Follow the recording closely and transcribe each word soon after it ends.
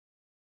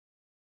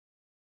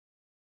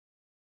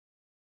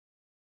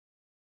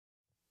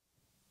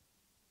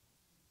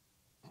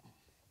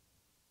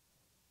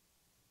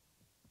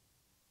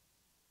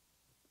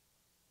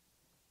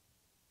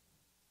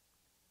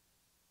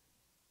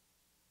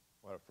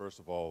First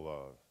of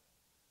all,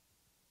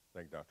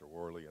 thank Dr.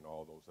 Worley and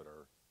all those that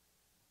are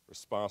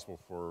responsible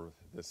for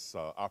this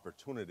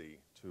opportunity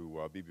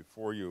to be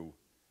before you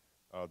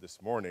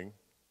this morning.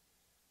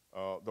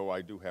 Though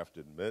I do have to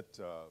admit,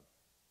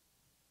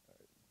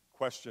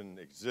 question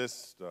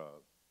exists.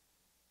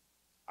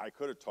 I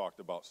could have talked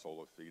about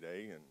sola fide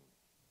and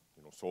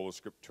sola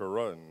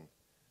scriptura and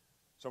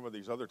some of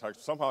these other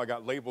types. Somehow I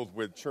got labeled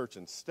with church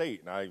and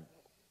state, and I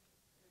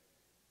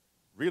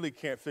really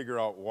can't figure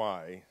out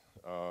why.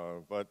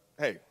 But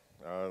hey,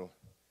 I'll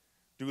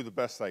do the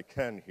best I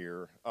can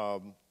here. I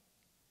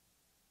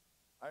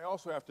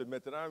also have to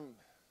admit that I'm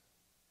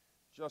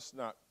just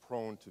not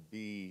prone to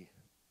be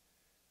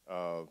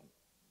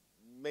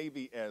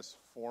maybe as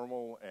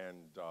formal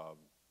and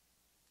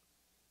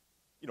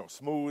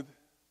smooth,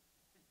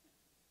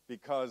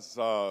 because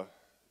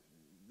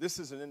this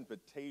is an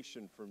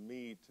invitation for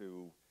me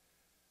to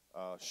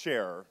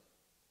share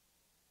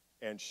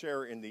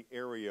in the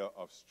area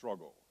of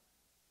struggle,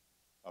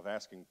 of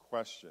asking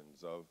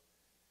questions, of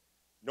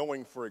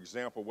knowing, for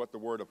example, what the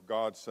Word of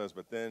God says,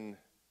 but then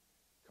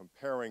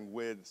comparing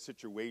with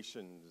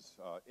situations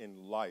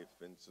in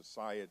life, in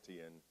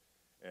society,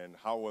 and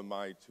how am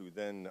I to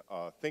then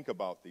think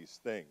about these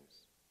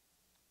things.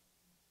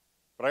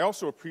 But I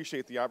also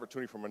appreciate the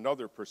opportunity from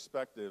another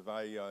perspective.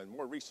 I, in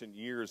more recent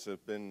years,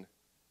 have been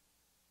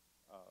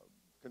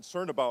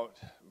concerned about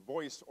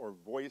voice or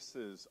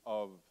voices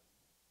of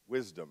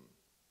wisdom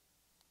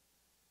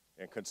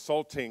and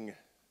consulting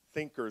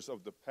thinkers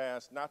of the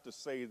past, not to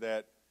say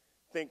that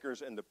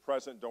thinkers in the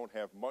present don't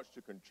have much to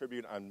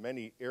contribute on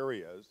many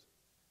areas,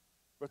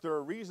 but there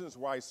are reasons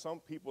why some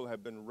people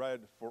have been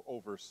read for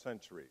over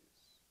centuries.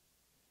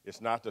 It's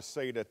not to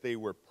say that they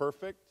were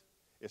perfect.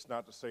 It's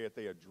not to say that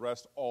they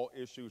addressed all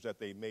issues that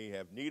they may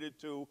have needed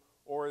to,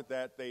 or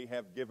that they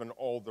have given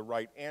all the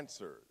right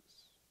answers.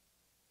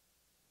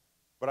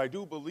 But I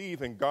do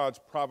believe in God's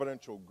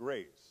providential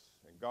grace,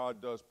 and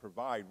God does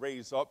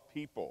raise up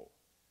people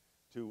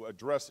to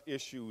address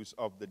issues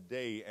of the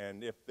day,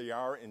 and if they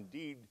are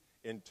indeed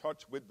in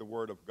touch with the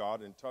Word of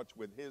God, in touch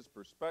with His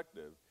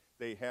perspective,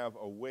 they have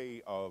a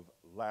way of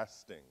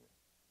lasting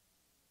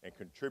and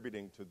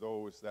contributing to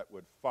those that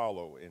would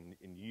follow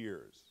in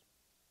years.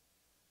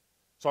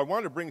 So I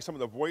want to bring some of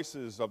the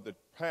voices of the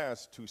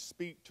past to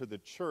speak to the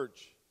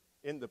church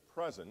in the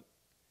present,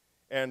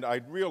 and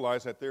I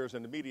realize that there's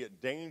an immediate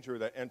danger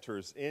that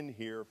enters in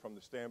here from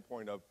the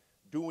standpoint of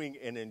doing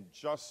an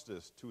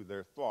injustice to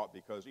their thought,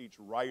 because each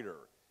writer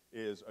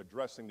is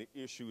addressing the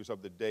issues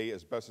of the day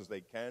as best as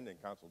they can in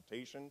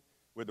consultation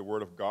with the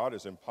Word of God,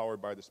 as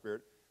empowered by the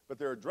Spirit. But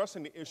they're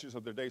addressing the issues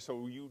of their day,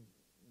 so you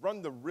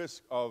run the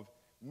risk of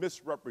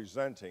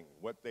misrepresenting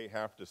what they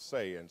have to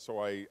say. And so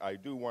I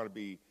do want to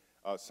be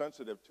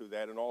sensitive to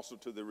that, and also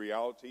to the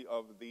reality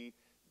of the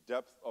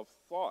depth of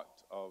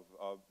thought of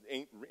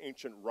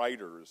ancient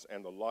writers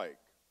and the like.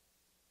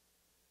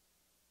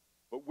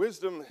 But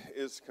wisdom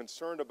is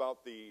concerned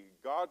about the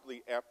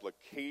godly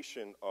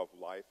application of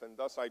life, and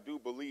thus I do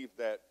believe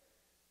that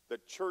the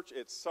church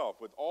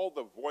itself, with all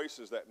the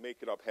voices that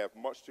make it up, have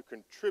much to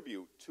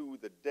contribute to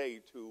the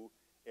day to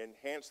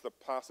enhance the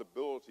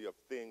possibility of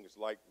things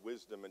like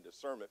wisdom and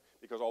discernment,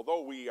 because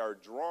although we are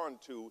drawn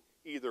to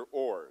either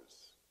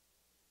ors,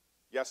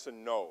 yes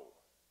and no,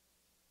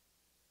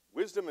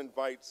 wisdom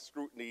invites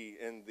scrutiny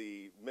in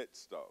the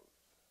midst of.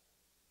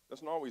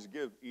 Doesn't always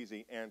give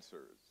easy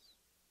answers.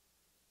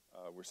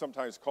 We're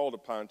sometimes called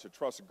upon to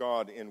trust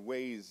God in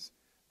ways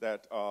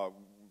that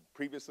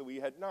previously we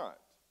had not,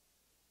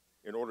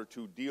 in order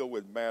to deal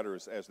with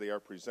matters as they are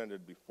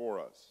presented before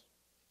us.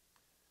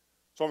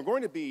 So I'm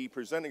going to be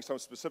presenting some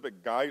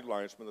specific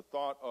guidelines from the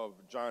thought of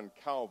John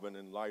Calvin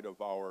in light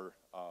of our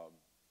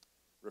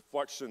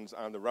reflections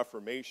on the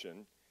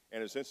Reformation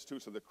and his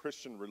Institutes of the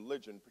Christian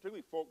Religion,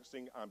 particularly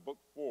focusing on Book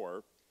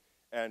 4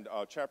 and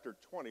Chapter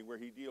 20, where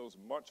he deals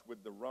much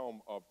with the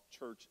realm of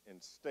church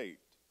and state.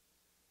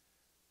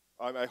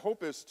 My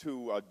hope is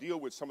to deal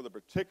with some of the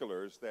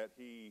particulars that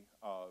he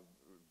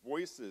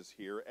voices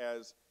here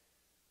as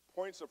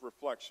points of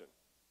reflection.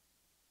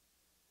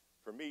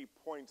 For me,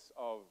 points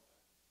of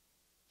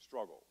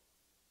struggle.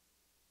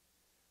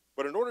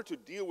 But in order to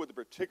deal with the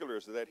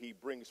particulars that he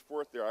brings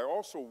forth there, I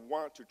also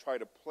want to try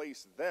to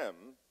place them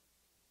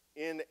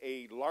in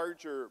a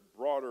larger,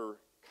 broader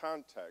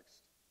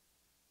context.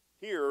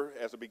 Here,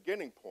 as a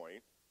beginning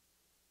point,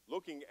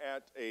 looking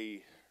at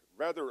a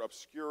rather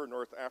obscure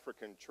North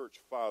African church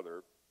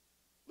father,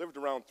 lived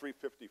around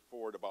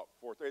 354 to about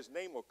 430. His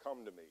name will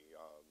come to me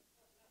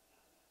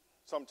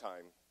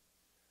sometime.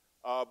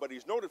 But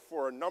he's noted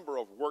for a number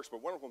of works,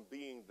 but one of them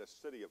being the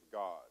City of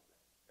God.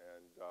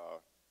 And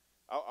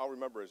I'll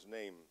remember his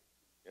name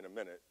in a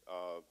minute.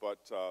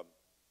 But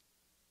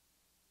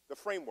the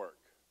framework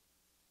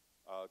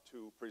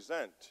to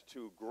present,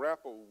 to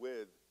grapple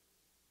with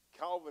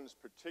Calvin's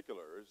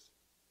particulars,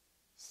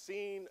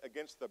 seen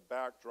against the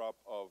backdrop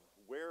of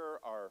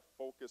where our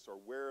focus or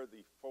where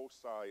the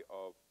foci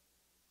of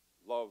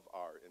love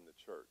are in the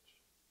church.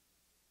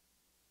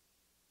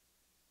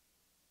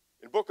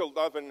 In Book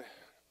 11,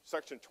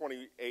 Section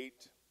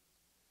 28,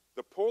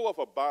 The pull of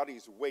a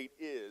body's weight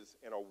is,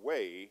 in a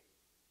way,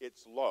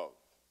 its love.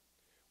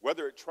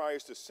 Whether it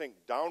tries to sink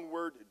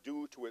downward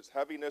due to its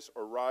heaviness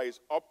or rise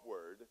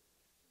upward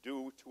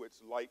due to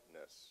its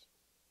lightness.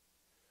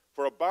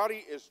 For a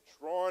body is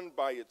drawn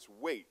by its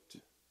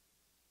weight,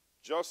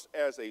 just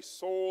as a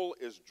soul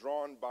is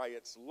drawn by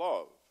its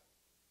love,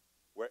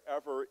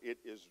 wherever it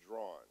is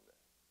drawn.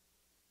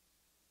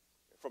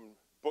 From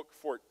Book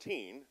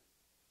 14,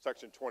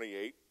 section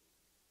 28,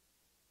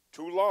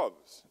 two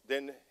loves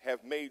then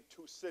have made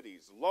two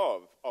cities.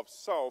 Love of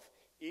self,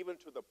 even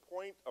to the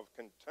point of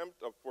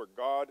contempt for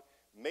God,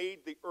 made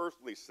the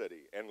earthly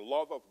city, and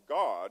love of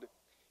God,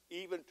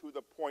 even to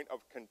the point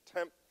of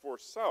contempt for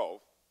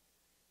self,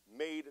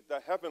 made the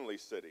heavenly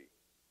city.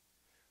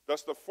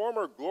 Thus the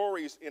former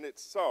glories in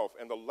itself,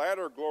 and the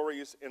latter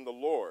glories in the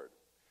Lord.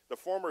 The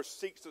former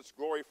seeks its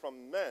glory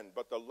from men,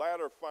 but the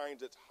latter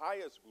finds its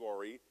highest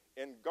glory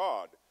in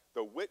God,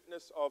 the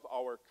witness of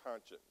our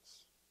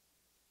conscience.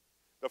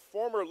 The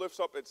former lifts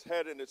up its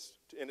head in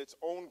its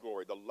own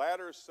glory. The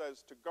latter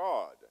says to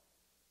God,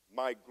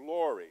 my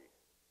glory,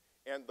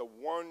 and the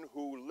one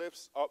who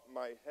lifts up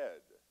my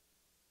head.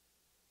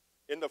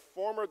 In the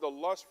former, the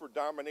lust for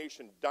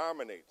domination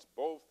dominates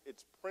both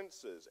its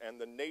princes and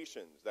the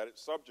nations that it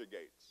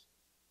subjugates.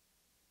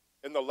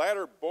 In the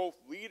latter, both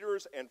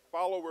leaders and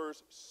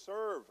followers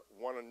serve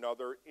one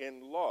another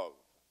in love.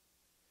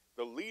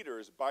 The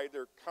leaders by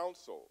their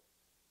counsel,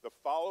 the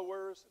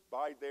followers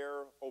by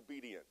their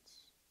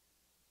obedience.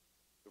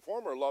 The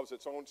former loves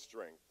its own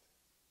strength,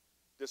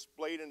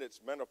 displayed in its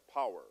men of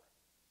power.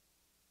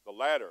 The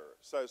latter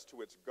says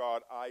to its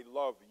God, I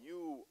love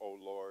you, O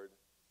Lord,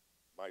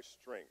 my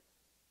strength.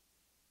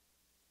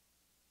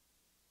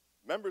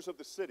 Members of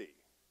the city,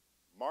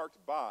 marked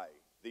by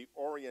the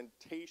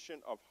orientation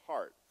of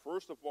heart,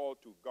 first of all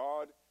to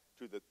God,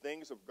 to the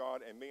things of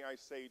God, and may I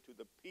say to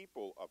the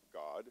people of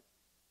God,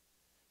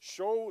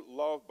 show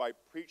love by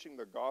preaching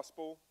the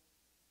gospel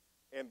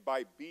and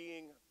by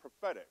being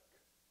prophetic.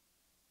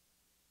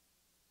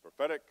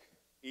 Prophetic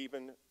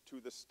even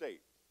to the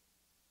state.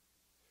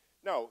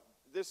 Now,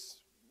 this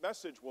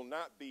message will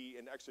not be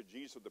an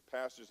exegesis of the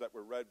passages that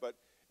were read, but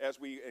as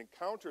we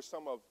encounter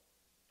some of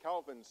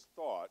Calvin's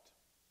thought,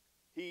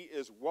 he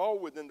is well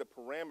within the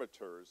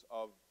parameters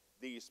of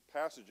these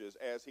passages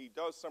as he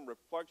does some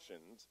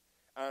reflections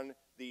on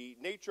the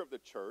nature of the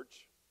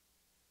church,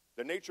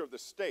 the nature of the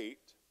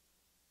state,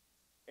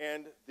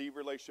 and the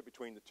relationship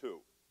between the two.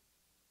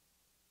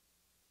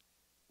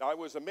 Now, I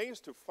was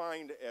amazed to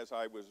find as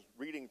I was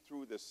reading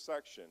through this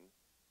section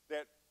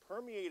that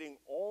permeating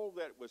all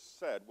that was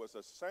said was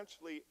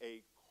essentially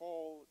a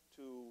call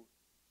to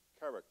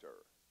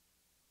character.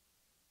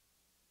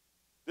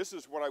 This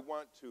is what I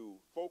want to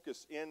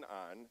focus in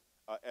on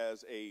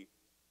as a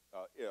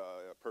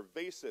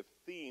pervasive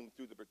theme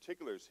through the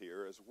particulars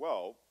here as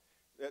well,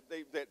 that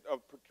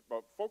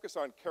focus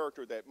on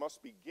character that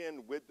must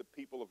begin with the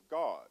people of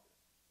God.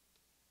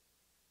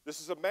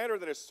 This is a matter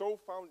that is so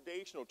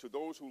foundational to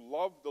those who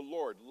love the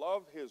Lord,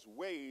 love his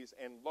ways,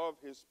 and love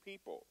his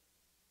people.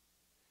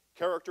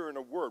 Character in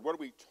a word, what are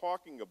we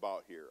talking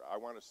about here? I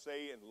want to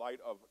say, in light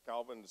of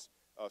Calvin's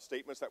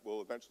statements that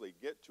we'll eventually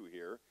get to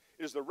here,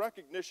 is the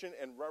recognition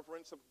and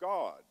reverence of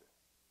God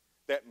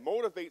that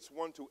motivates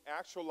one to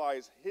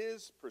actualize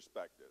his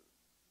perspective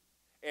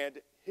and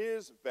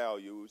his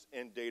values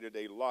in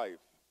day-to-day life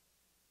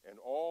and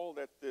all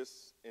that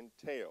this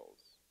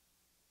entails.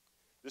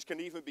 This can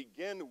even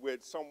begin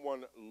with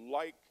someone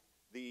like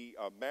the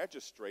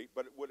magistrate,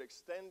 but it would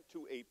extend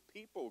to a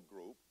people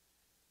group,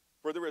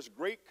 for there is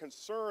great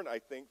concern, I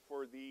think,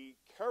 for the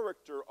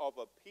character of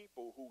a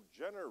people who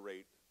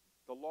generate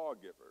the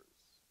lawgivers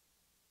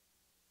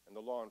and the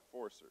law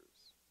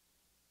enforcers.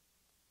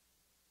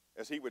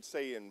 As he would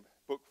say in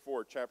Book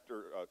 4,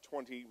 Chapter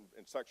 20,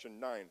 in Section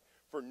 9,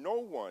 for no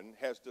one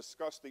has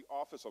discussed the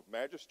office of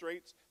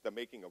magistrates, the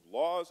making of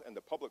laws, and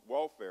the public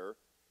welfare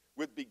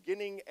with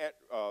beginning at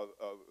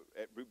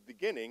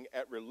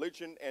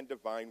religion and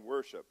divine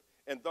worship.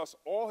 And thus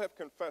all have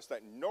confessed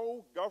that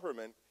no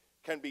government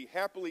can be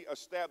happily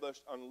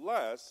established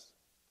unless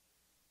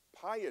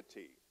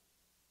piety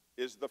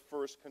is the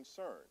first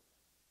concern.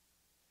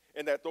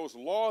 And that those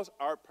laws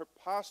are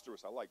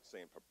preposterous, I like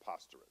saying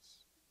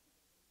preposterous,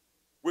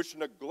 which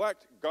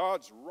neglect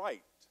God's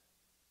right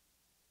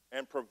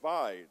and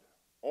provide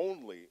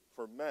only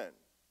for men.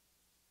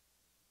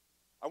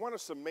 I want to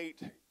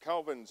summate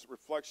Calvin's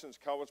reflections,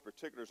 Calvin's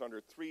particulars, under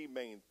three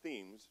main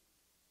themes,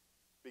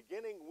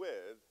 beginning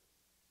with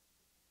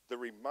the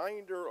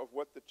reminder of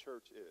what the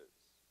church is.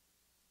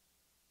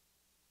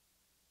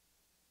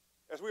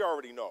 As we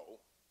already know,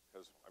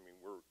 because,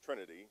 we're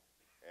Trinity,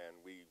 and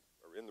we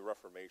are in the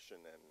Reformation,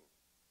 and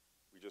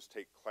we just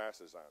take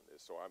classes on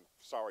this, so I'm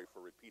sorry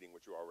for repeating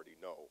what you already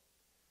know.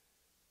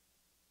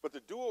 But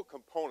the dual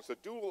components, the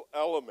dual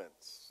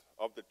elements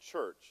of the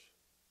church,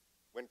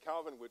 when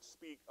Calvin would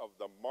speak of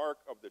the mark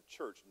of the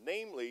church,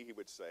 namely, he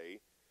would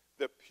say,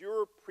 the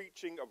pure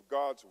preaching of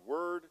God's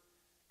word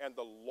and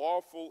the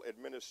lawful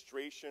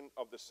administration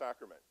of the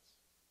sacraments.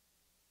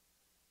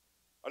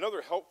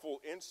 Another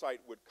helpful insight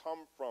would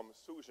come from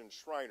Susan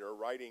Schreiner,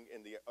 writing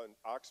in the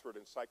Oxford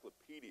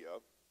Encyclopedia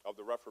of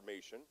the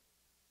Reformation.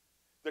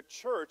 The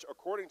church,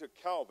 according to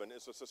Calvin,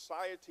 is a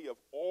society of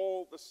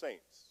all the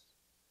saints,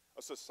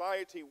 a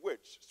society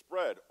which,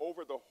 spread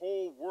over the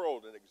whole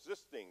world and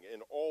existing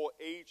in all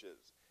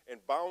ages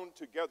and bound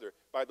together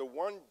by the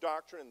one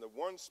doctrine and the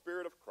one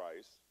Spirit of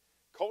Christ,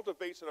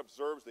 cultivates and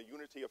observes the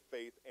unity of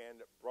faith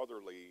and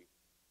brotherly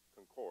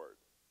concord.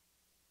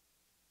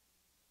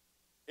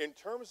 In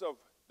terms of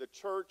the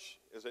church,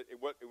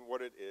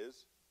 what it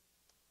is,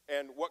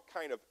 and what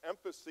kind of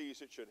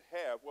emphases it should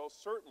have, well,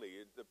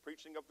 certainly the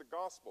preaching of the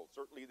gospel,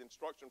 certainly the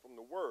instruction from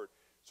the word,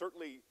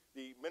 certainly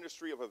the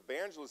ministry of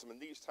evangelism and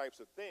these types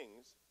of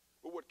things.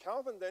 But what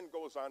Calvin then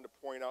goes on to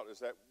point out is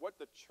that what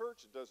the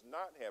church does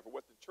not have, or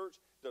what the church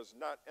does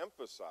not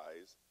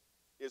emphasize,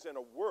 is, in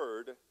a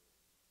word,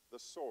 the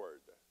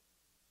sword.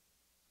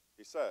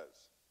 He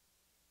says,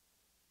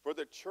 "For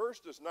the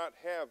church does not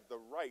have the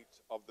right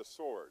of the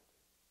sword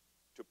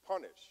to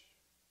punish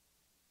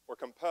or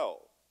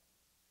compel,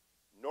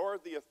 nor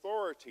the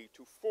authority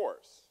to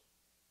force,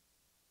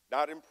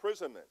 not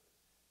imprisonment,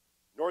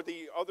 nor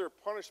the other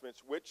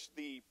punishments which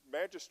the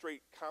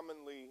magistrate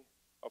commonly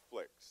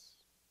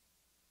afflicts."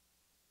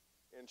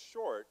 In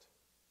short,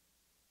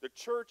 the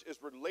church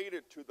is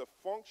related to the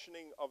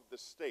functioning of the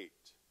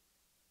state,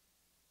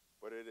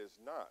 but it is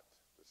not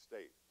the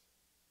state.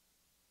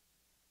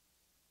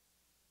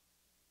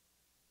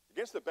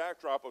 Against the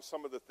backdrop of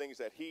some of the things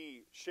that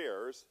he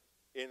shares,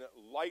 in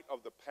light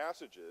of the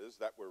passages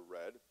that were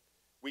read,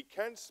 we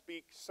can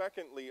speak,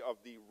 secondly,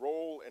 of the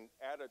role and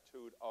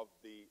attitude of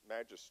the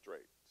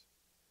magistrate,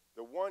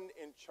 the one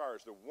in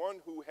charge, the one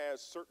who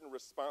has certain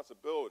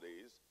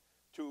responsibilities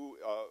to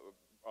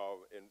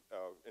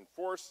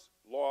enforce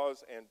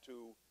laws and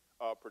to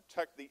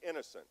protect the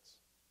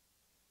innocents.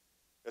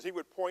 As he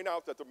would point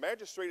out, that the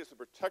magistrate is the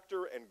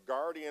protector and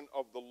guardian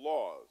of the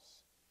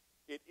laws.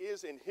 It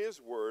is, in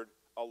his word,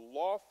 a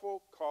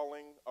lawful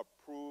calling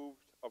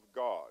approved of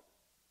God.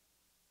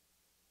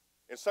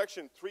 In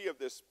section 3 of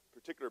this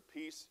particular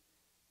piece,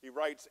 he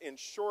writes, "In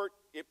short,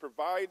 it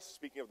provides,"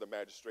 speaking of the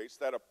magistrates,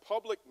 "that a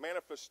public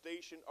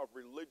manifestation of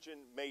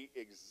religion may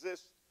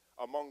exist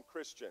among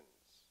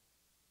Christians,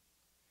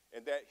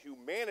 and that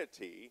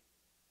humanity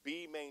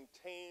be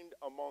maintained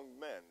among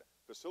men."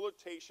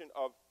 Facilitation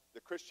of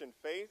the Christian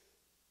faith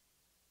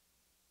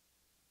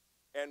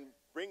and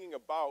bringing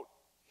about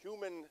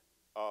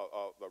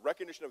the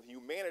recognition of the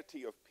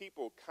humanity of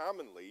people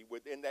commonly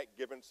within that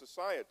given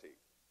society.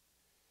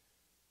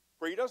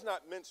 For he does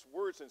not mince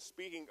words in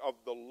speaking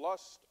of the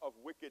lust of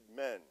wicked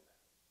men.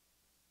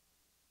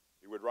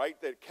 He would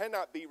write that it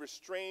cannot be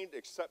restrained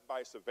except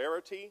by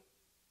severity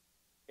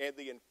and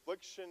the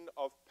infliction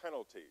of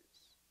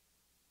penalties.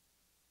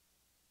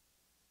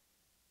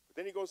 But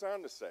then he goes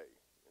on to say,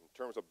 in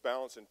terms of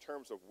balance, in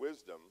terms of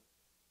wisdom,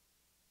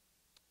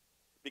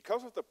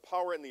 because of the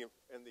power and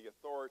the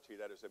authority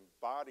that is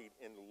embodied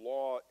in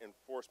law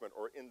enforcement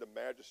or in the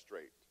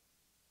magistrate,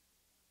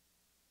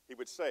 he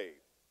would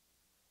say,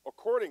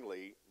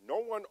 accordingly, no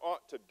one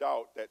ought to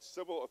doubt that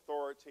civil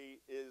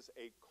authority is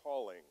a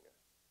calling,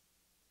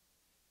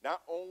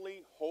 not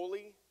only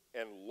holy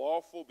and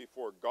lawful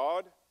before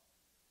God,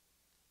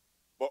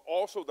 but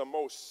also the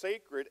most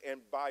sacred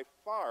and by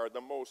far the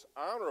most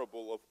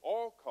honorable of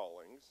all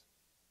callings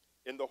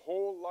in the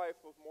whole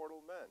life of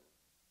mortal men.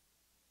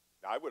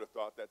 Now, I would have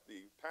thought that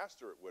the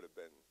pastorate would have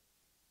been,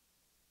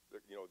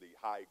 the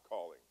high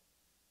calling.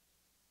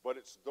 But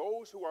it's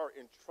those who are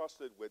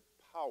entrusted with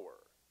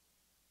power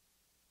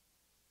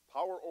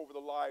over the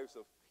lives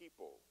of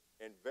people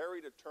in very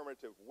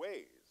determinative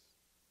ways,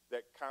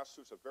 that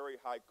constitutes a very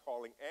high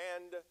calling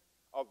and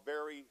a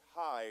very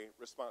high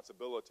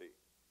responsibility.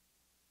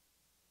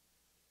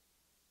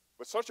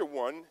 But such a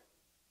one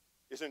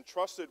is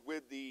entrusted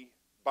with the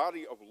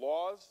body of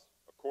laws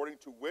according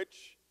to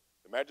which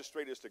the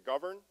magistrate is to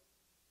govern,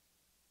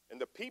 and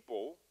the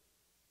people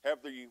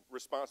have the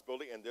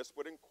responsibility, and this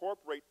would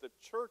incorporate the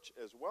church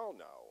as well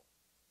now,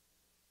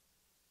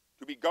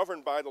 to be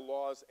governed by the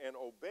laws and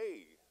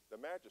obey the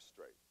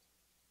magistrate.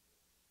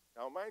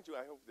 Now, mind you,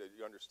 I hope that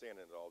you understand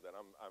it all, that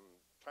I'm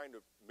trying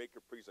to make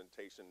a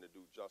presentation to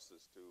do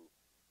justice to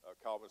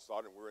Calvin's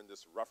thought, and we're in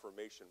this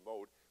Reformation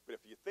mode. But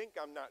if you think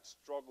I'm not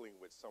struggling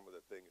with some of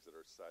the things that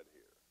are said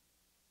here,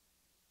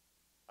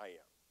 I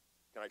am.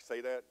 Can I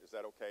say that? Is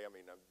that okay? I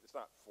mean, it's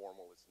not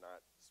formal. It's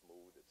not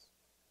smooth. It's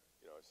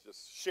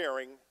just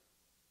sharing.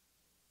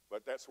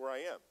 But that's where I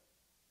am,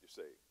 you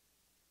see.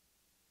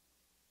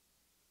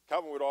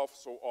 Calvin would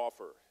also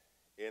offer,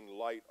 in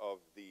light of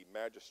the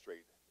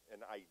magistrate,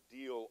 an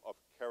ideal of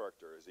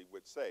character, as he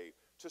would say,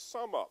 to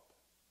sum up,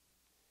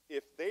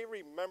 if they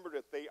remember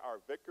that they are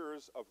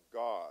vicars of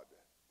God,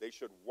 they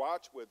should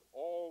watch with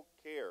all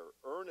care,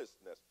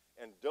 earnestness,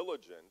 and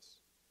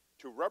diligence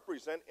to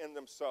represent in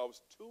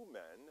themselves to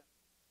men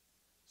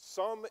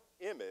some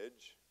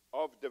image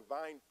of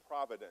divine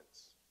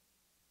providence,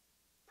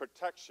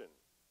 protection,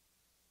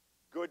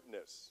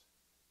 goodness,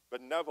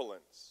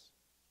 benevolence,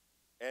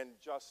 and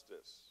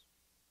justice.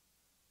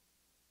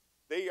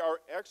 They are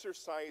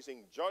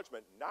exercising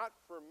judgment not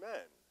for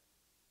men,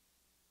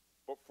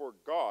 but for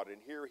God. And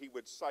here he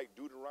would cite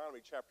Deuteronomy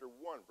chapter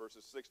 1,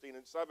 verses 16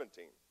 and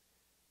 17,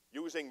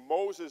 using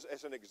Moses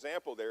as an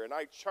example there. And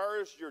I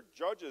charged your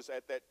judges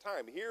at that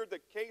time, hear the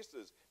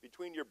cases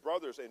between your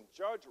brothers and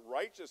judge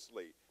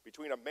righteously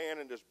between a man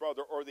and his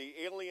brother or the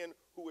alien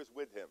who is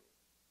with him.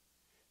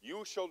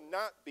 You shall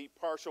not be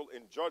partial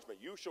in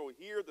judgment. You shall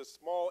hear the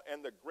small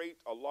and the great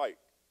alike.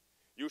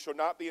 You shall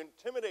not be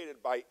intimidated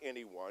by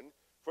anyone,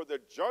 for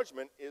the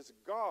judgment is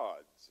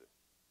God's.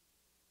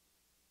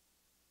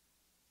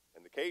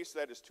 And the case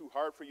that is too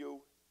hard for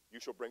you, you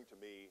shall bring to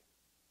me,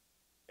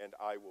 and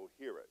I will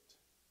hear it.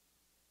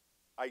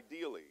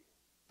 Ideally,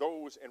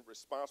 those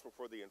responsible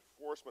for the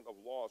enforcement of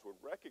laws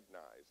would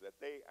recognize that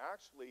they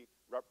actually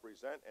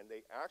represent and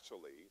they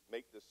actually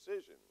make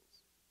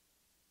decisions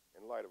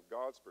in light of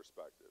God's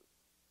perspective,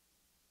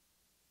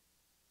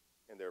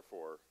 and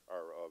therefore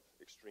are of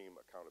extreme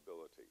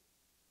accountability.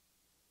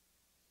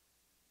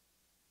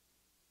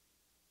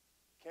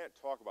 Can't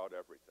talk about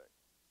everything.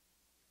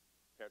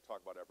 Can't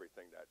talk about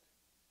everything that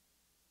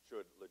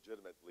should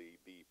legitimately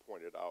be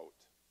pointed out.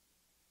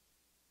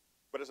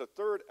 But as a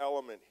third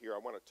element here, I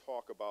want to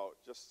talk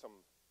about just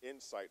some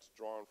insights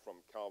drawn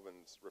from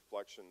Calvin's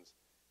reflections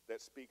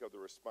that speak of the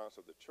response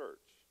of the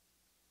church.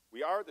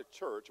 We are the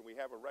church, and we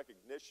have a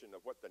recognition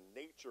of what the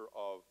nature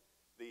of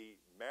the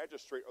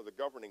magistrate or the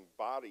governing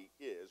body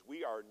is.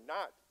 We are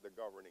not the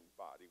governing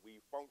body. We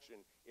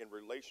function in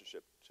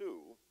relationship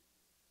to,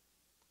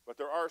 but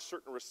there are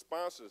certain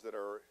responses that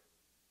are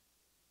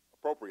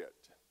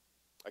appropriate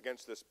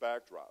against this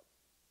backdrop.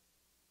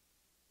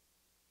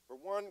 For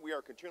one, we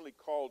are continually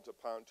called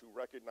upon to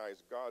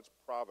recognize God's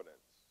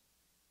providence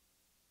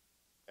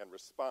and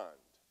respond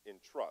in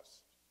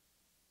trust.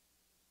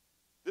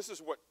 This is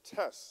what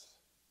tests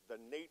the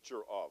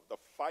nature of, the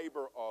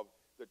fiber of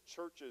the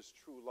church's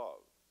true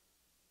love.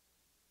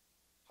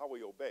 How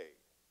we obey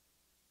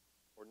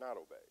or not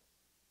obey.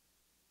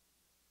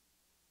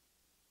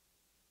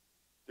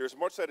 There's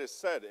much that is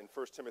said in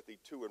 1 Timothy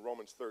 2 and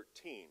Romans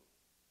 13.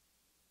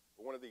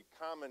 But one of the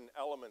common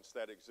elements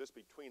that exist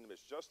between them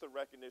is just the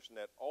recognition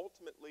that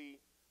ultimately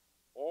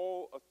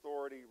all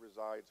authority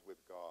resides with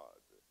God.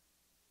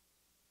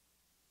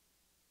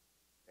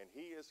 And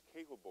he is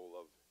capable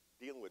of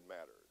dealing with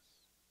matters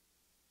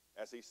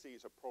as he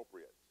sees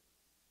appropriate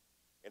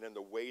and in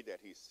the way that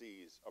he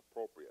sees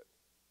appropriate.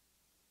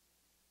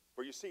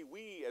 For you see,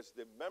 we as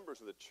the members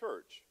of the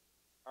church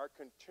are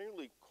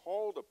continually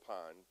called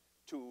upon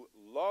to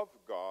love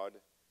God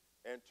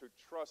and to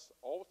trust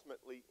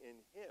ultimately in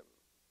him.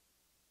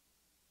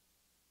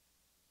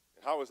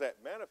 And how is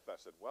that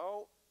manifested?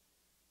 Well,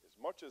 as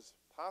much as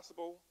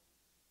possible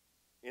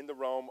in the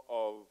realm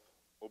of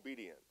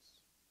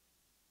obedience.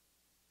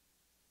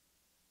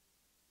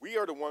 We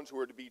are the ones who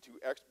are to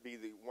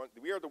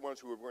we are the ones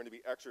who are going to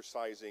be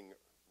exercising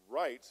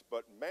rights,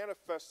 but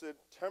manifested,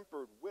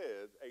 tempered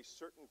with a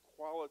certain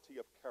quality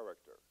of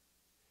character.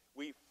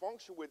 We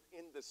function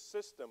within the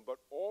system, but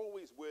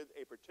always with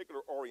a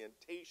particular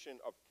orientation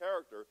of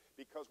character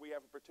because we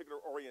have a particular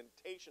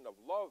orientation of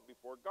love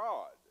before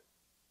God.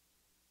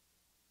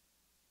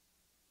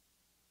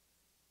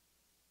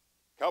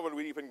 Calvin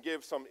would even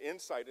give some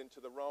insight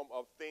into the realm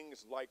of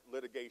things like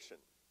litigation,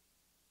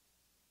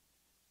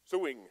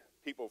 suing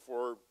people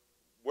for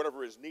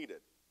whatever is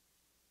needed.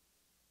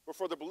 But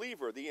for the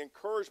believer, the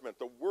encouragement,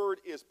 the word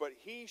is, but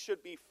he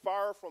should be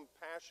far from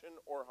passion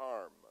or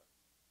harm,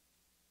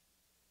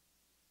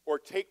 or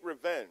take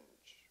revenge,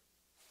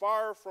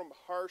 far from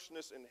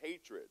harshness and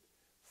hatred,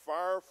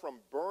 far from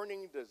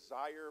burning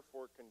desire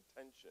for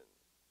contention.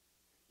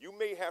 You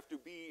may have to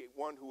be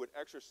one who would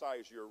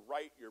exercise your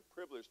right, your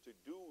privilege to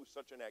do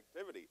such an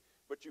activity,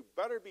 but you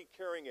better be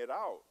carrying it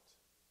out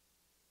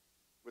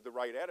with the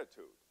right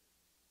attitude,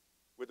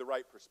 with the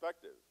right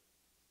perspective,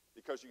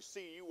 because you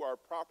see you are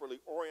properly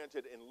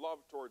oriented in love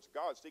towards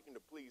God, seeking to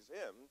please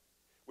him,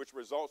 which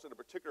results in a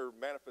particular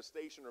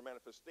manifestation or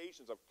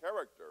manifestations of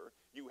character.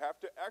 You have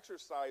to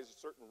exercise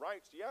certain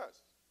rights,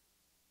 yes.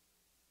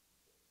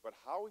 But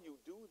how you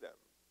do them,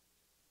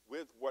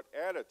 with what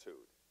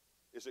attitude,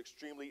 is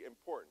extremely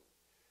important.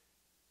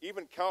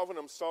 Even Calvin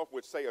himself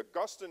would say,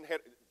 Augustine,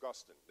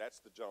 that's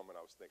the gentleman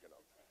I was thinking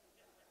of.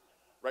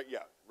 Right,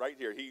 yeah, right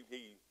here.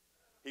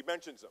 He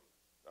mentions him.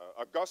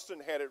 Augustine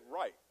had it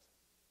right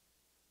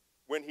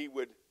when he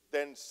would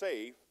then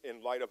say,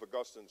 in light of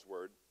Augustine's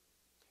word,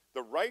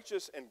 the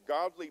righteous and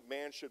godly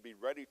man should be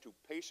ready to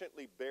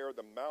patiently bear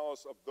the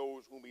malice of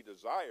those whom he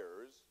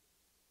desires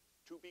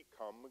to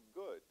become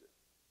good,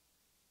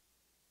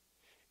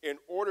 in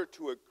order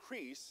to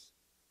increase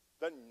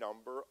the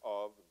number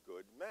of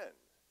good men,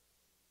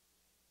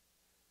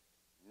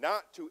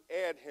 not to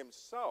add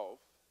himself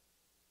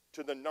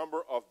to the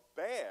number of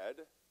bad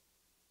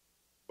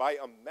by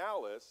a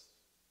malice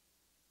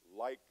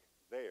like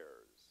theirs.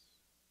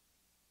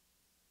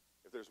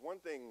 If there's one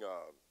thing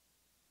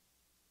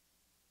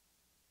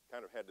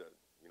kind of had to,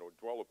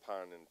 dwell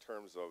upon in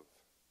terms of,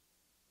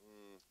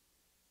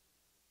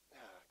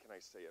 can I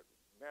say it,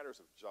 matters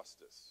of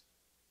justice.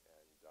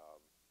 And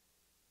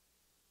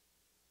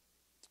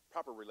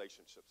proper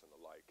relationships and the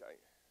like.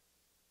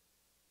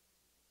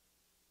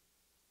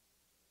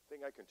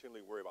 Thing I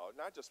continually worry about,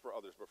 not just for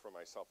others, but for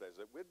myself, is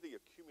that with the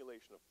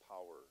accumulation of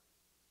power,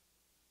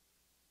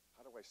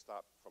 how do I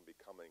stop from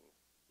becoming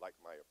like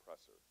my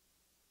oppressor?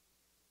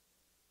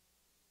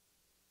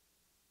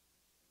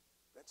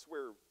 That's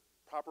where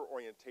proper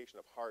orientation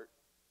of heart,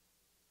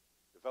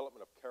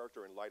 development of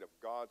character in light of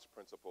God's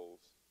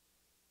principles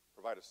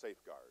provide a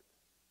safeguard.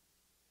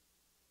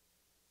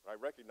 And I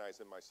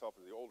recognize in myself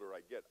as the older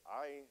I get,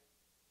 I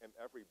am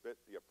every bit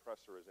the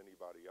oppressor as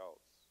anybody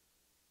else.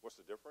 What's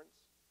the difference?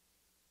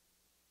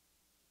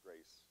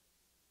 Grace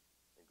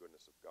and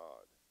goodness of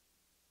God.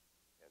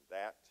 And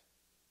that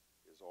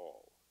is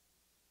all.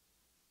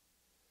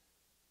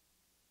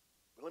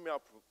 But let me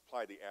now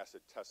apply the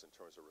acid test in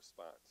terms of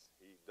response.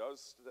 He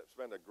does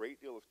spend a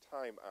great deal of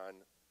time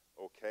on,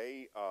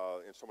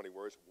 in so many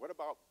words, what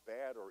about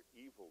bad or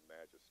evil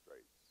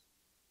magistrates?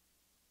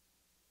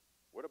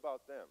 What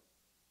about them?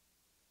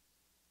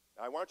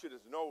 Now, I want you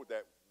to know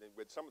that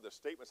with some of the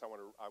statements I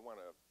want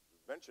to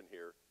mention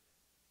here,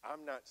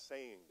 I'm not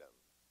saying them.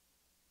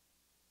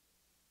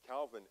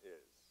 Calvin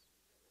is.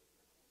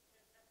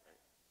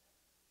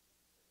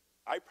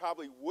 I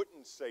probably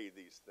wouldn't say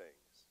these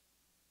things,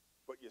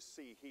 but you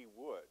see, he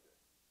would.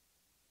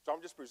 So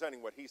I'm just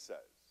presenting what he says.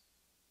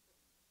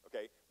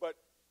 Okay? But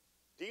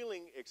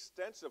dealing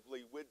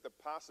extensively with the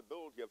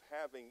possibility of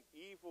having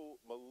evil,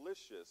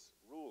 malicious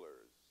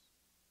rulers,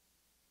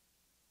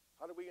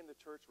 how do we in the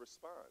church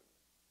respond?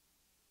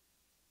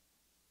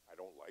 I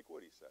don't like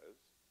what he says,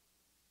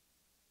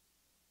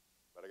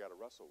 but I got to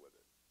wrestle with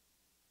it.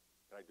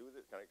 Can I do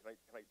this? Can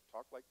I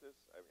talk like this?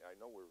 I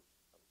know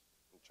I'm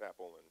in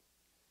chapel and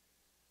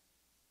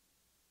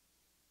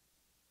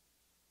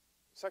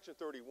Section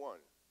 31,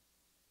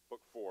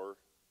 Book 4,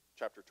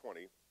 Chapter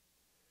 20.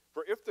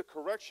 For if the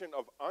correction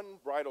of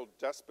unbridled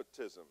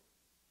despotism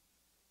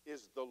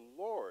is the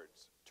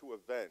Lord's to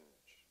avenge,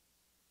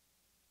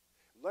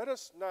 let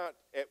us not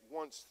at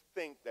once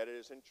think that it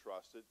is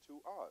entrusted to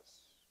us,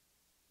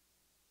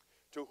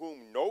 to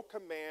whom no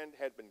command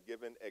had been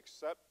given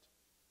except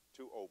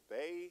to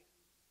obey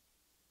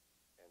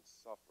and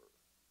suffer.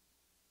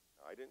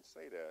 Now, I didn't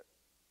say that.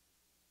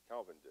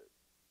 Calvin did.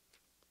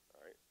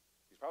 All right?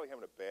 He's probably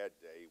having a bad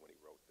day when he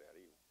wrote that.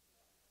 He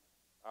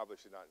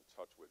obviously not in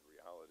touch with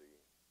reality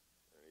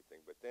or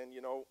anything. But then,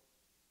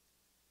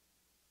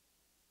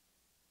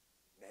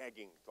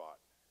 nagging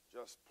thought,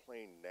 just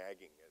plain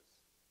nagging as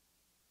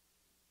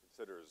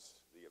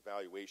considers the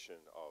evaluation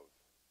of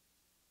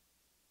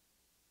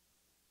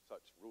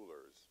such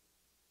rulers.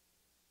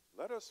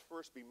 Let us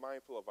first be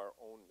mindful of our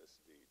own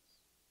misdeeds,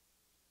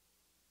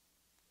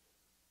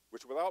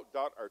 which without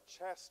doubt are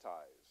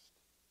chastised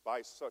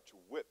by such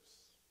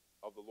whips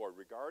of the Lord.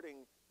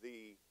 Regarding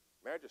the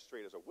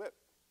magistrate as a whip,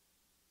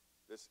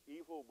 this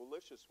evil,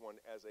 malicious one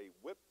as a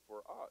whip for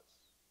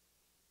us.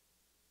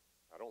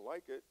 I don't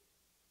like it,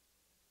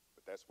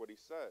 but that's what he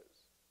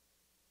says.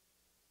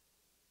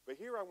 But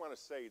here I want to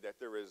say that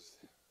there is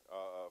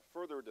a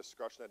further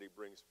discussion that he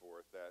brings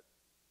forth that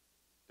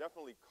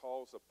definitely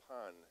calls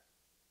upon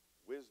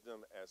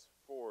wisdom as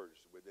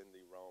forged within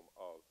the realm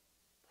of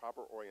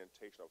proper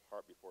orientation of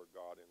heart before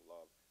God in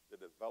love, the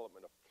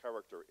development of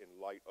character in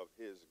light of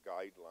his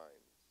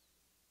guidelines.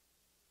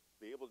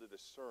 Be able to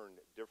discern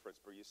difference.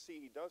 But you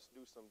see, he does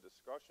do some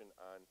discussion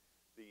on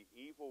the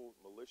evil,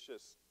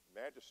 malicious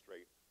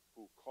magistrate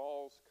who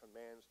calls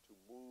commands to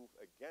move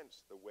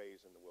against the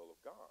ways and the will of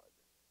God.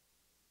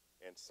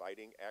 And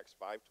citing Acts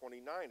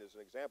 5:29 as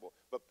an example.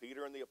 But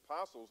Peter and the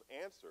apostles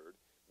answered,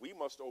 we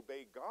must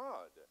obey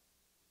God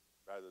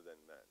rather than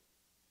men.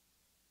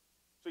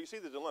 So you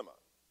see the dilemma.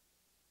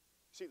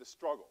 You see the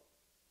struggle.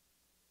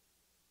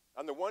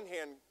 On the one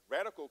hand,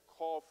 radical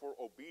call for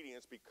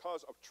obedience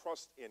because of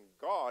trust in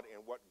God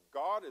and what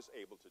God is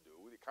able to do,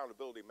 the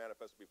accountability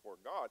manifested before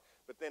God.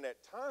 But then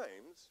at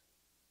times,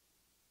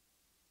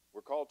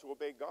 we're called to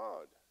obey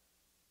God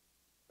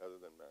rather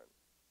than men.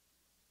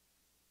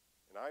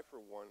 And I,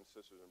 for one,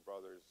 sisters and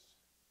brothers,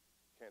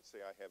 can't say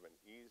I have an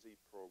easy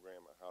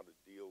program on how to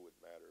deal with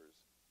matters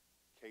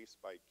case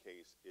by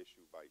case,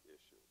 issue by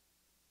issue.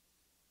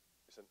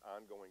 It's an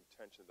ongoing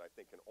tension that I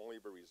think can only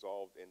be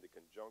resolved in the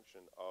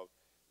conjunction of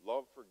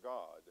love for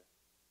God,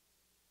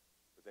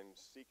 but then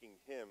seeking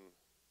him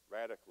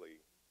radically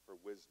for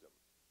wisdom.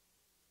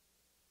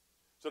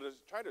 So to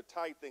try to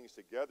tie things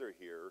together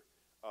here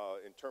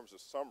in terms of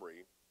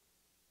summary,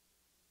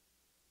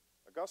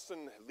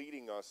 Augustine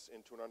leading us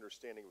into an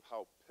understanding of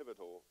how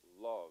pivotal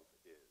love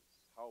is,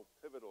 how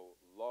pivotal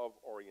love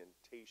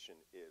orientation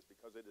is,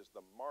 because it is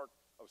the mark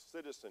of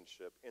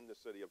citizenship in the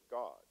city of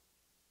God,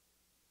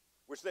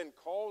 which then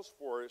calls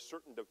for a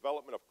certain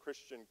development of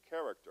Christian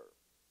character.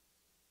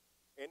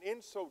 And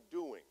in so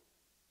doing,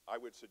 I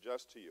would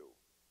suggest to you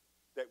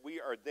that we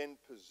are then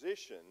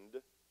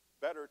positioned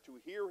better to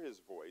hear his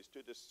voice,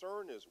 to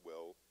discern his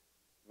will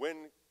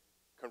when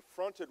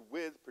confronted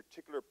with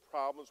particular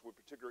problems, with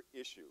particular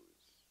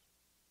issues.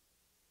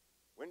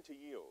 When to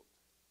yield,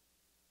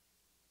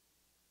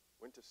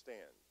 when to stand.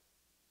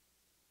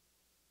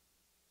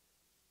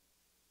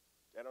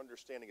 that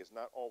understanding is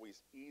not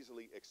always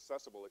easily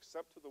accessible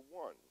except to the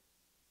one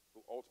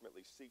who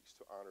ultimately seeks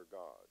to honor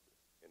God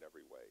in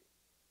every way.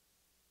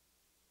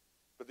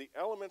 But the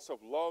elements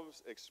of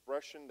love's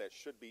expression that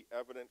should be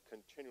evident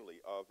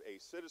continually of a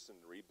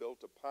citizenry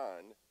built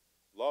upon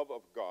love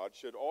of God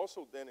should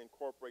also then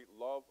incorporate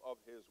love of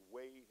his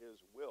way, his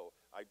will.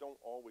 I don't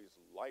always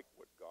like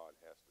what God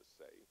has to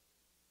say,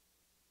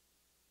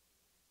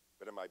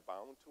 but am I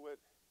bound to it?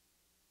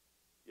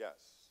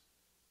 Yes,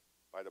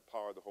 by the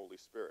power of the Holy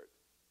Spirit.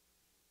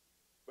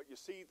 But you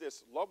see,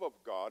 this love of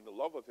God and the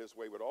love of his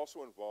way would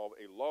also involve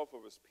a love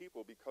of his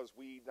people, because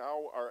we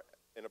now are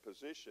in a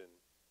position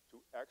to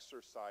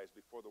exercise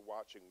before the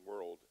watching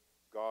world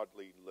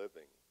godly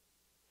living.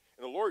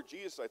 And the Lord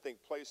Jesus, I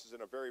think, places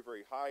in a very,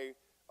 very high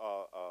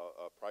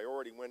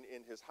priority when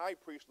in his high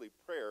priestly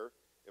prayer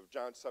of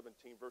John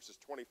 17, verses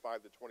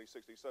 25 to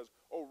 26, he says,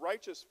 "O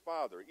righteous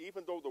Father,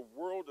 even though the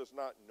world does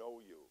not know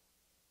you,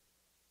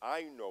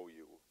 I know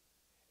you,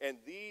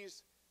 and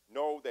these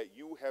know that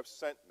you have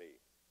sent me.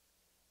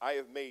 I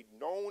have made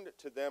known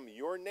to them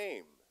your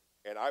name,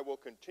 and I will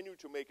continue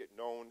to make it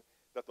known,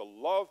 that the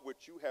love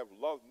which you have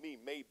loved me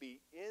may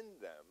be in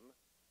them,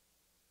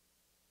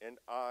 and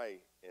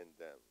I in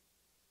them."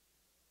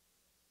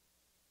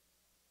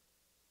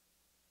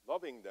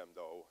 Loving them,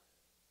 though,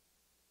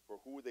 for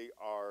who they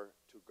are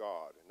to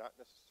God, and not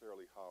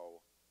necessarily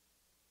how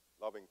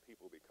loving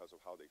people because of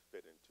how they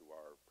fit into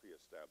our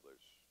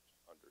pre-established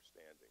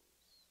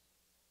understandings.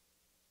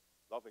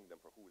 Loving them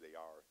for who they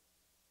are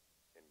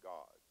in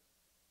God.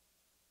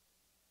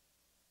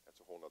 That's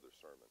a whole other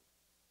sermon.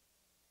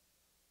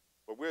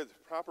 But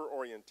with proper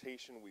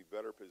orientation, we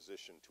better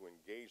positioned to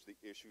engage the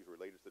issues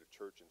related to the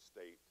church and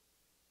state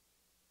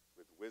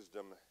with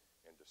wisdom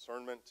and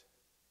discernment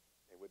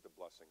and with the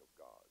blessing of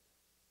God.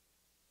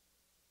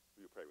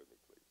 Will you pray with me,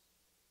 please?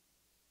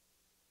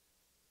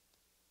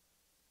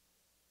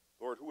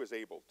 Lord, who is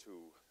able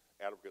to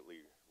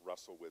adequately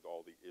wrestle with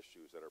all the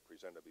issues that are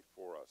presented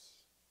before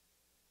us,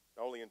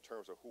 not only in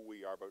terms of who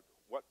we are, but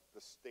what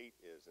the state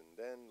is, and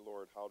then,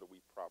 Lord, how do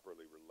we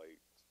properly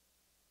relate?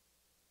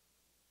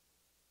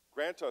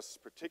 Grant us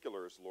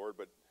particulars, Lord,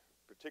 but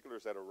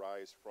particulars that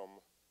arise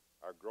from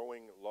our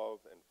growing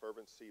love and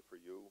fervency for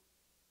you,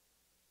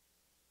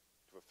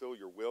 to fulfill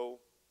your will,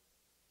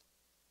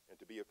 and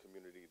to be a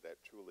community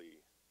that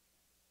truly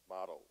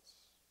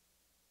models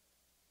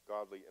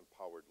godly,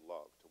 empowered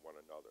love to one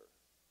another.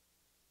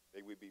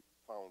 May we be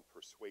found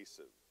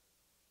persuasive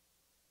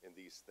in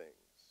these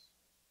things.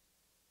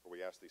 For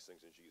we ask these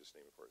things in Jesus'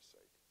 name and for his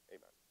sake.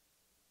 Amen.